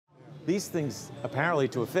These things, apparently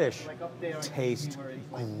to a fish, taste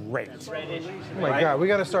great. Oh my God, we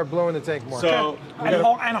got to start blowing the tank more. So,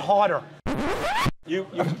 and harder. you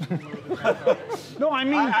No, I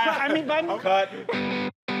mean, cut.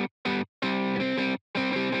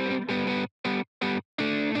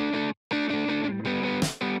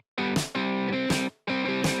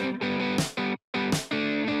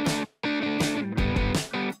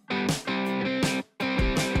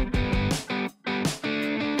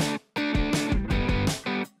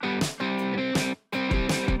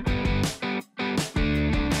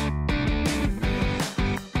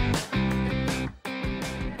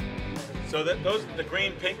 So the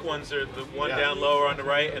green pink ones are the one down lower on the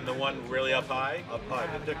right and the one really up high. Up high,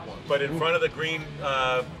 the thick one. But in front of the green,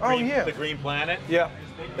 the green planet. Yeah.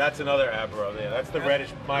 That's another abro there. That's the reddish,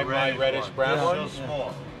 my reddish brown one. So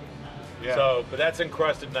small. Yeah. So, but that's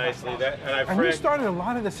encrusted nicely. And you started a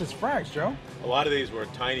lot of this as frags, Joe. A lot of these were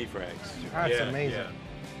tiny frags. That's amazing. Yeah.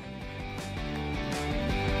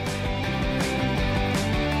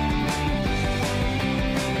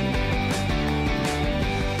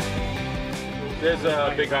 There's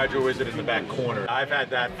a big hydro wizard in the back corner. I've had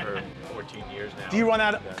that for 14 years now. Do you run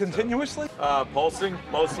out continuously? Pulsing,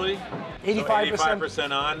 mostly. 85%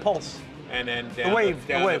 on. Pulse. And then The down, wave.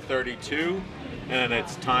 to 32. And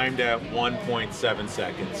it's timed at 1.7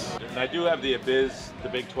 seconds. And I do have the Abyss, the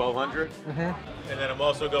big 1200. And then I'm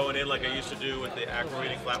also going in like I used to do with the aqua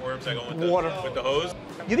eating flatworms. I go with the hose.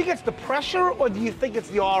 You think it's the pressure, or do you think it's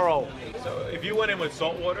the RO? So if you went in with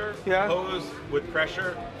saltwater hose with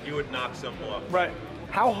pressure, you would knock some off. Right.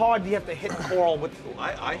 How hard do you have to hit coral with?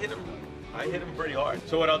 I hit them pretty hard.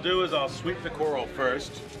 So what I'll do is I'll sweep the coral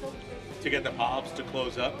first to get the polyps to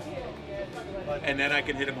close up. And then I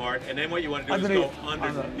can hit them hard. And then what you want to do is go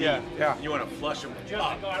underneath. Yeah. You want to flush them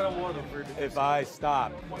up. If I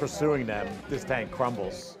stop pursuing them, this tank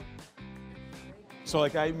crumbles. So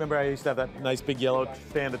like I remember I used to have that nice big yellow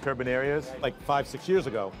stand of turbinarias like 5-6 years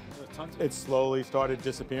ago. It slowly started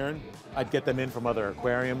disappearing. I'd get them in from other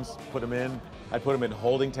aquariums, put them in. I'd put them in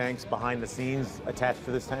holding tanks behind the scenes attached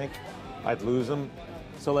to this tank. I'd lose them.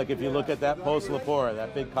 So like if you look at that Post-Lepora,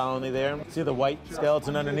 that big colony there, see the white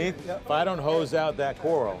skeleton underneath? If I don't hose out that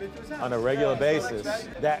coral on a regular basis,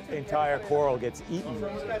 that entire coral gets eaten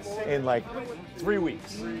in like 3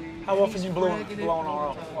 weeks. How often you blowing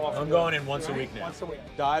RO? I'm going in once a week now. Once a week.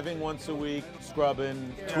 Diving once a week,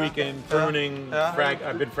 scrubbing, tweaking, pruning.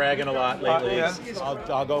 I've been fragging a lot lately.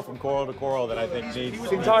 I'll go from coral to coral that I think needs.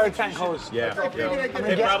 The entire tank hose. Yeah.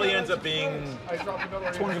 It probably ends up being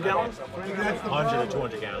 200 gallons? 100 to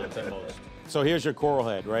 200 gallons at most. So here's your coral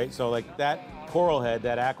head, right? So like that coral head,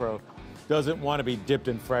 that acro, doesn't want to be dipped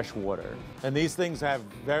in fresh water. And these things have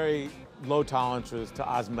very low tolerances to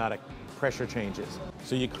osmotic pressure changes.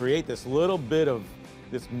 So you create this little bit of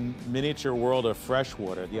this miniature world of fresh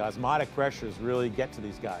water. The osmotic pressures really get to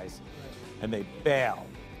these guys and they bail.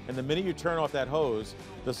 And the minute you turn off that hose,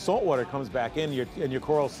 the salt water comes back in and your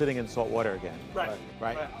coral's sitting in salt water again.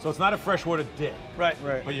 Right. So it's not a freshwater dip. Right.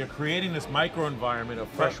 But you're creating this microenvironment of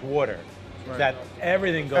fresh water that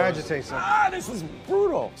everything goes. Agitates them. This is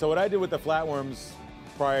brutal. So what I did with the flatworms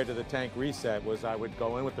prior to the tank reset was I would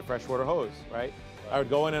go in with the freshwater hose, right? I would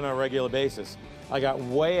go in on a regular basis. I got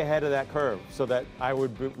way ahead of that curve so that I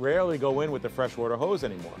would rarely go in with the freshwater hose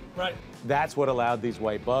anymore. Right. That's what allowed these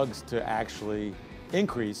white bugs to actually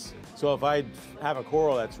increase. So if I have a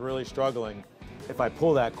coral that's really struggling, if I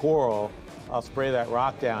pull that coral, I'll spray that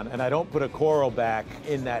rock down, and I don't put a coral back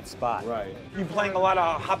in that spot. Right. You're playing a lot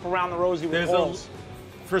of hop around the rosy with corals.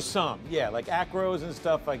 For some, yeah, like acros and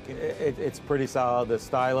stuff, it's pretty solid. The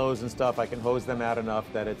stylos and stuff, I can hose them out enough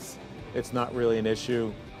that it's not really an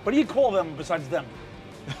issue. What do you call them besides them?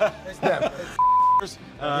 It's them. Do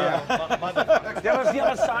you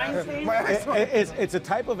have a science name? It's a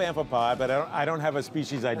type of amphipod, but I don't have a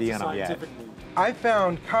species ID on them yet. I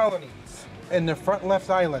found colonies in the front left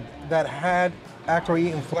island that had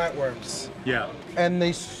acro-eaten flatworms. Yeah. And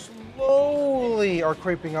they slowly are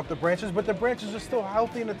creeping up the branches, but the branches are still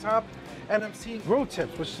healthy in the top, and I'm seeing growth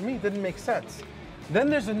tips, which to me didn't make sense. Then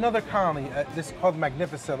there's another colony, this is called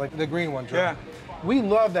Magnificent, like the green one, Joe. Yeah. We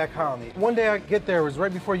love that colony. One day I get there, it was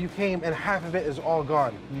right before you came, and half of it is all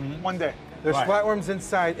gone. One day. There's flatworms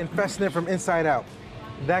inside, infesting it from inside out.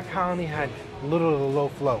 That colony had little to low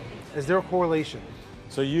flow. Is there a correlation?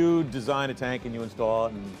 So you design a tank and you install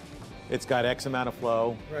it, and it's got X amount of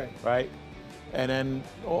flow, right? And then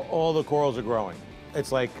all the corals are growing.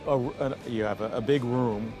 It's like you have a big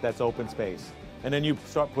room that's open space, and then you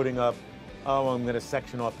start putting up, oh, I'm going to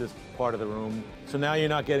section off this part of the room. So now you're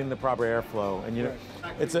not getting the proper airflow, and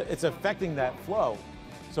it's affecting that flow.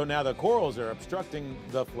 So now the corals are obstructing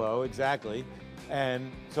the flow, exactly.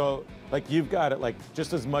 And so like you've got it, like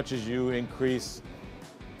just as much as you increase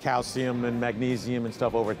calcium and magnesium and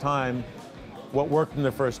stuff over time, what worked in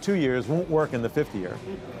the first 2 years won't work in the 5th year.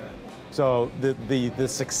 So the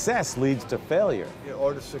success leads to failure. Yeah,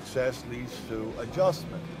 or the success leads to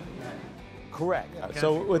adjustment. Correct.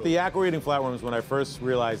 So with the aqua-eating flatworms, when I first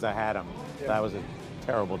realized I had them, that was a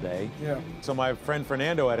terrible day. Yeah. So my friend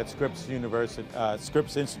Fernando at Scripps University,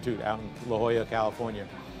 Scripps Institute out in La Jolla, California,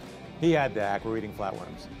 he had the aqua-eating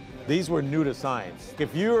flatworms. These were new to science.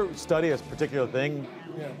 If you study a particular thing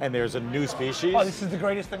and there's a new species, Oh, this is the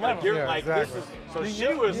greatest thing ever. you're Yeah, like, exactly. this is, so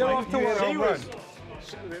she was like, she was,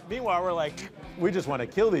 meanwhile, we're like, we just want to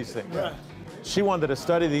kill these things. She wanted to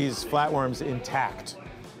study these flatworms intact,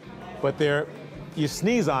 but you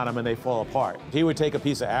sneeze on them and they fall apart. He would take a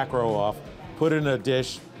piece of acro off, put it in a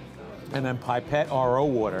dish, and then pipette RO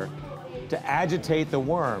water to agitate the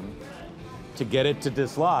worm to get it to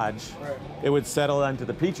dislodge. Right. It would settle onto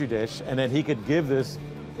the petri dish, and then he could give this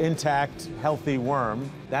intact, healthy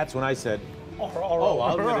worm. That's when I said, oh,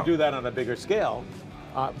 I'm going to do that on a bigger scale.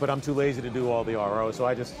 But I'm too lazy to do all the RO, so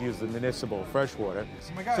I just use the municipal freshwater.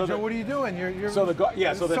 Oh my God, So Joe, the- what are you doing? You're So the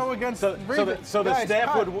against the Guys,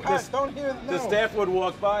 staff would cut, don't hear, the no. staff would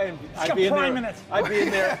walk by and I'd be in priming there. it. I'd be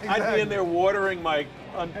in there. I'd be Exactly. in there watering my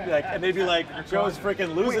and they'd be like, Joe's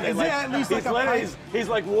freaking losing Wait, it. is Like, it at least he's like a literally pipe? he's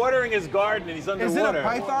like watering his garden and he's Is it underwater. a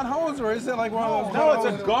Python hose or is it like one of those? No, it's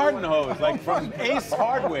hoses? a garden hose, like from Ace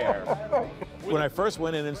Hardware. When I first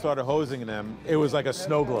went in and started hosing them, it was like a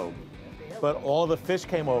snow globe. But all the fish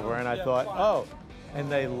came over and I thought, oh,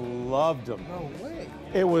 and they loved them. No way.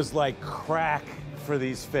 It was like crack for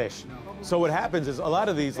these fish. So what happens is a lot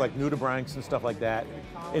of these, like nudibranchs and stuff like that,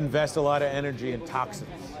 invest a lot of energy in toxins,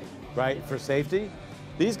 right, for safety.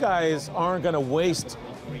 These guys aren't going to waste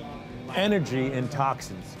energy in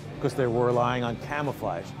toxins because they're relying on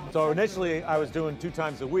camouflage. So initially I was doing 2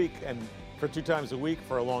 times a week, and for 2 times a week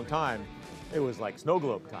for a long time, it was like snow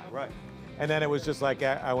globe time. Right. And then it was just like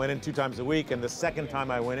I went in 2 times a week, and the second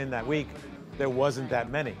time I went in that week, there wasn't that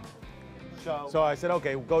many. So I said,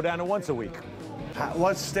 okay, we'll go down to once a week.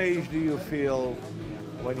 What stage do you feel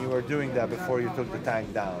when you were doing that before you took the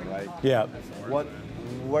tank down, right? Yeah.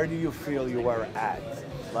 Where do you feel you were at,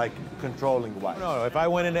 like controlling wise? No, if I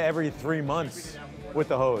went into every 3 months with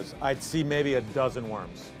the hose, I'd see maybe a dozen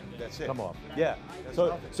worms. That's it. Come off. Yeah.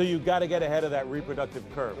 So you got to get ahead of that reproductive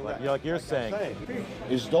curve, like you're saying.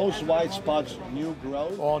 Is those white spots new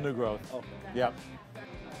growth? All new growth. Okay. Yep.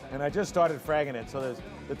 And I just started fragging it, so there's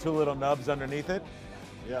the 2 little nubs underneath it.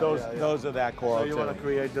 Yeah, Those are that coral So you too. want to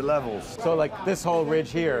create the levels. So like this whole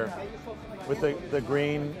ridge here, with the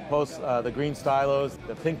green the green stylos,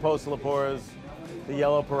 the pink postaloporas, the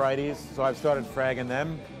yellow porites. So I've started fragging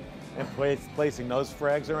them and placing those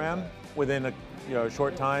frags around. Within a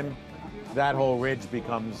short time, that whole ridge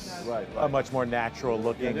becomes a much more natural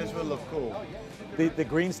looking. Yeah, this will look cool. The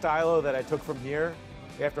green stylo that I took from here,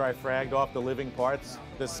 after I fragged off the living parts,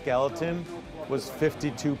 the skeleton was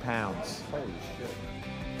 52 pounds. Holy shit.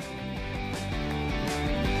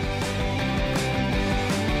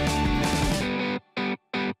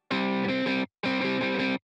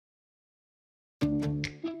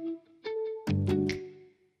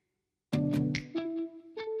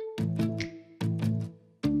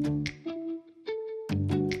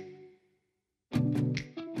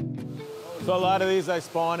 So a lot of these I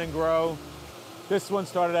spawn and grow. This one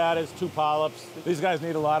started out as 2 polyps. These guys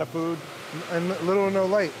need a lot of food. And little or no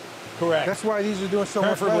light. Correct. That's why these are doing so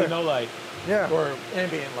much Preferably better. no light. Yeah. Or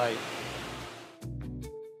ambient light.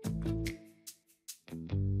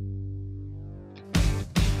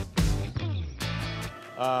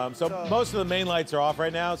 So most of the main lights are off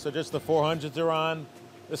right now, so just the 400s are on,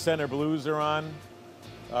 the center blues are on,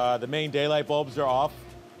 the main daylight bulbs are off.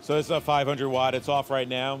 So this is a 500 watt, it's off right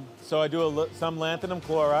now. So I do some lanthanum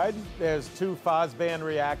chloride. There's 2 phosband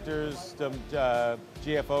reactors, some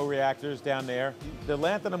GFO reactors down there. The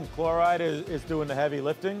lanthanum chloride is doing the heavy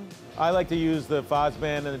lifting. I like to use the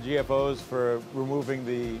phosband and the GFOs for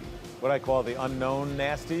removing what I call the unknown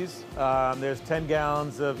nasties. There's 10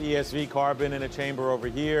 gallons of ESV carbon in a chamber over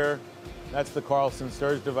here. That's the Carlson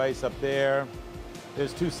surge device up there.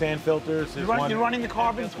 There's 2 sand filters. You're running the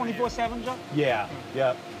carbon 24/7, Joe? Yeah,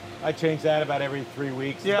 yep. I change that about every 3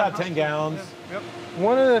 weeks. It's about 10 gallons. Yep.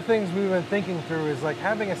 One of the things we've been thinking through is like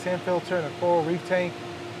having a sand filter and a coral reef tank.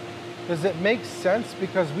 Does it make sense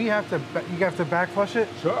because you have to backflush it?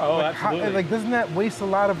 Sure. Oh, like, absolutely. doesn't that waste a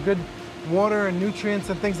lot of good water and nutrients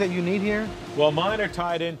and things that you need here? Well, mine are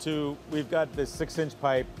tied into, we've got this 6-inch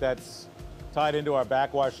pipe that's tied into our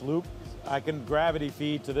backwash loop. I can gravity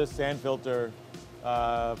feed to this sand filter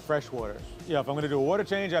fresh water. Yeah, if I'm going to do a water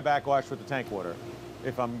change, I backwash with the tank water.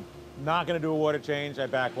 If I'm not going to do a water change, I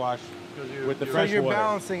backwash with the fresh So you're water.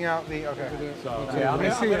 balancing out the, okay. So, yeah, I'm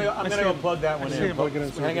going to go plug that one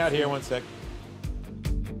in. Hang out here one sec.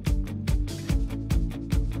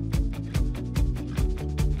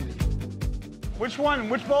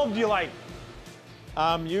 Which bulb do you like?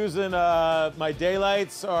 I'm using, my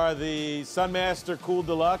daylights are the Sunmaster Cool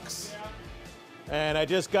Deluxe. And I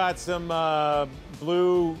just got some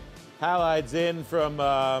blue halides in from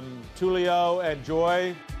Tulio and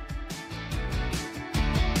Joy.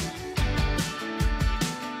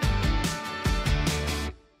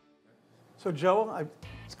 So Joe,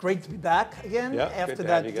 it's great to be back again after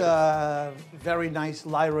that very nice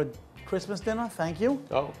Lyra Christmas dinner. Thank you.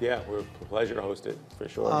 Oh yeah, we're a pleasure to host it for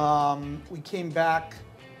sure. We came back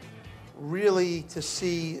really to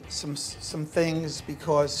see some things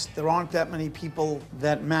because there aren't that many people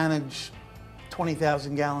that manage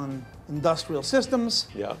 20,000 gallon industrial systems.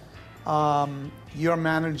 Yeah. You're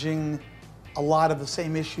managing a lot of the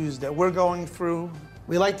same issues that we're going through.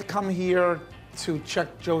 We like to come here to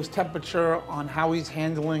check Joe's temperature on how he's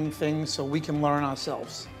handling things so we can learn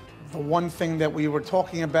ourselves. The one thing that we were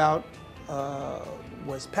talking about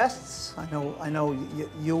was pests. I know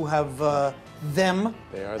you have them.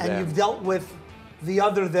 They are and them. you've dealt with the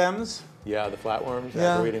other thems. Yeah, the flatworms,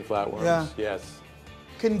 Yeah. eating flatworms. Yeah. Yes.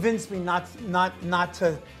 Convince me not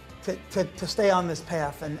to stay on this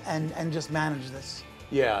path and just manage this.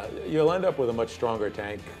 Yeah, you'll end up with a much stronger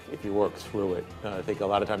tank if you work through it. I think a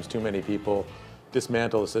lot of times too many people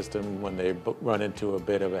dismantle the system when they run into a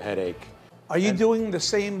bit of a headache. Are you doing the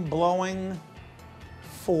same blowing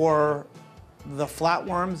for the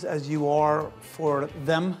flatworms as you are for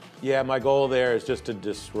them? Yeah, my goal there is just to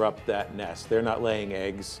disrupt that nest. They're not laying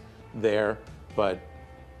eggs there, but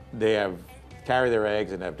they carry their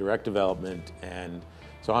eggs and have direct development, and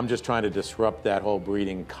so I'm just trying to disrupt that whole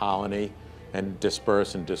breeding colony and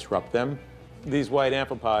disperse and disrupt them. These white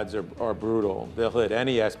amphipods are brutal. They'll hit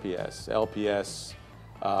any SPS, LPS.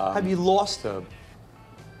 Have you lost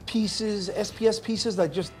pieces, SPS pieces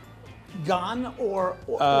that just gone or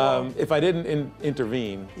if I didn't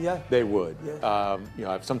intervene, Yeah. they would.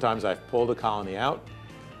 Yeah. Sometimes I've pulled a colony out,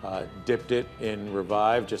 dipped it in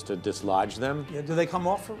Revive just to dislodge them. Yeah, do they come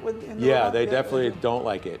off in the Yeah, Revive? they Yeah, definitely do. don't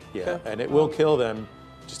like it. Yeah, Okay. and it will kill them.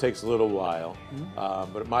 Just takes a little while.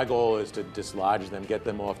 Mm-hmm. But my goal is to dislodge them, get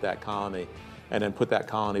them off that colony, and then put that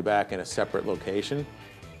colony back in a separate location.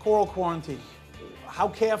 Coral quarantine. How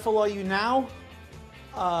careful are you now?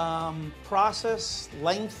 Process,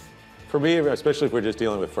 length? For me, especially if we're just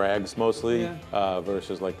dealing with frags mostly, Yeah.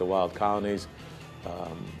 versus like the wild colonies,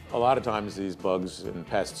 a lot of times these bugs and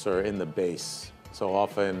pests are in the base. So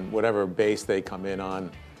often, whatever base they come in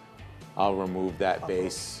on, I'll remove that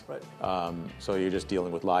base. Right. So you're just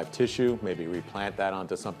dealing with live tissue, maybe replant that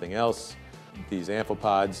onto something else. These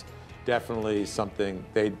amphipods, definitely something,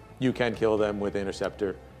 you can kill them with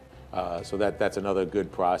interceptor. So that's another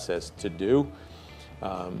good process to do.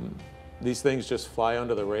 These things just fly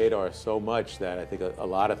under the radar so much that I think a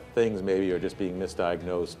lot of things maybe are just being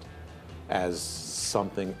misdiagnosed as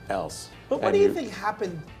something else. But what do you think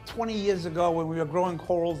happened 20 years ago when we were growing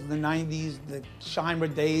corals in the 90s, the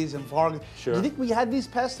Shimer days and Vargas? Sure. Do you think we had these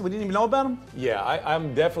pests? We didn't even know about them? Yeah,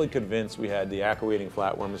 I'm definitely convinced we had the aqua-eating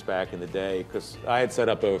flatworms back in the day because I had set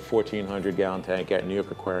up a 1,400-gallon tank at New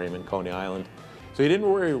York Aquarium in Coney Island. So you didn't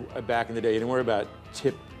worry, back in the day, you didn't worry about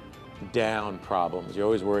tip down problems. You're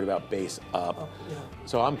always worried about base up. Oh, yeah.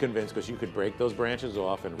 So I'm convinced because you could break those branches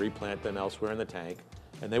off and replant them elsewhere in the tank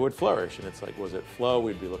and they would flourish. And it's like, was it flow?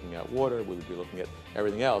 We'd be looking at water. We would be looking at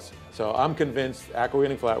everything else. So I'm convinced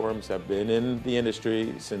aqua-eating flatworms have been in the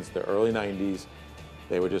industry since the early 90s.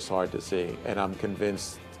 They were just hard to see. And I'm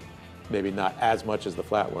convinced, maybe not as much as the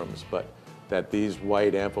flatworms, but that these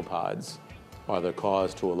white amphipods are the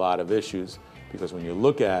cause to a lot of issues. Because when you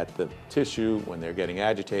look at the tissue, when they're getting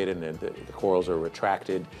agitated and the corals are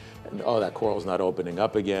retracted, and oh, that coral's not opening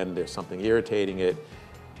up again, there's something irritating it.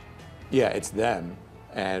 Yeah, it's them,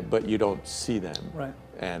 but you don't see them. Right.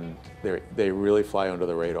 And they really fly under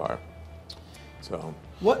the radar. So.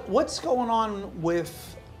 What's going on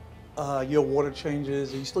with your water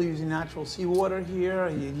changes? Are you still using natural seawater here? Are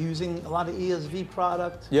you using a lot of ESV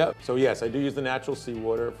product? Yeah, so yes, I do use the natural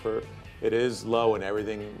seawater for, it is low in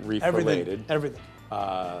everything reef related. Everything.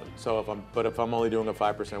 So if I'm only doing a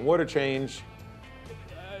 5% water change,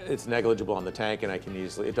 it's negligible on the tank and I can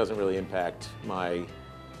easily, it doesn't really impact my,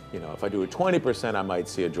 if I do a 20%, I might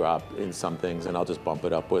see a drop in some things and I'll just bump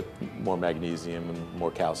it up with more magnesium and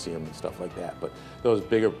more calcium and stuff like that. But those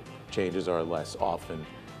bigger changes are less often.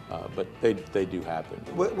 but they do happen.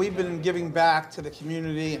 We've been giving back to the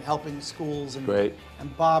community and helping schools. And, Great.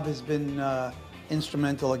 And Bob has been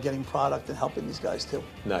instrumental in getting product and helping these guys too.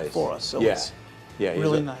 Nice. For us. So yeah. it's Yeah,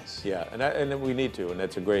 really nice. Yeah, and we need to, and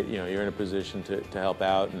that's a great, you're in a position to help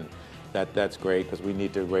out, and that's great because we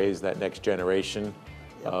need to raise that next generation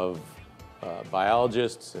of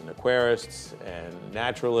biologists and aquarists and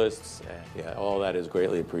naturalists. And, yeah, all that is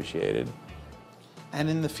greatly appreciated. And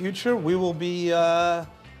in the future, we will be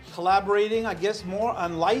collaborating, I guess, more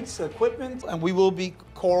on lights, equipment, and we will be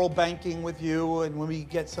coral banking with you. And when we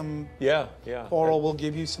get some coral, we'll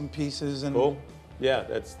give you some pieces. And cool. Yeah,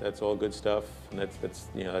 that's all good stuff, and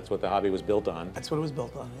that's what the hobby was built on. That's what it was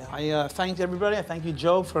built on. Yeah. I thanked everybody. I thank you,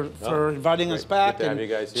 Joe, for inviting us back Good to and have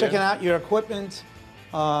you guys here. checking out your equipment.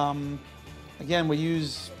 Again, we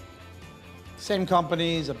use same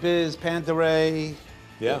companies, Abyss, Pantaray.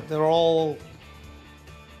 Yeah. They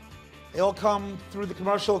all come through the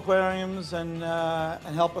commercial aquariums and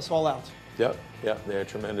help us all out. Yep. They're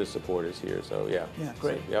tremendous supporters here. So yeah. Yeah,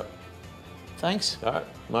 great. So, yep. Thanks. All right,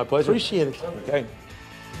 my pleasure. Appreciate it. Okay.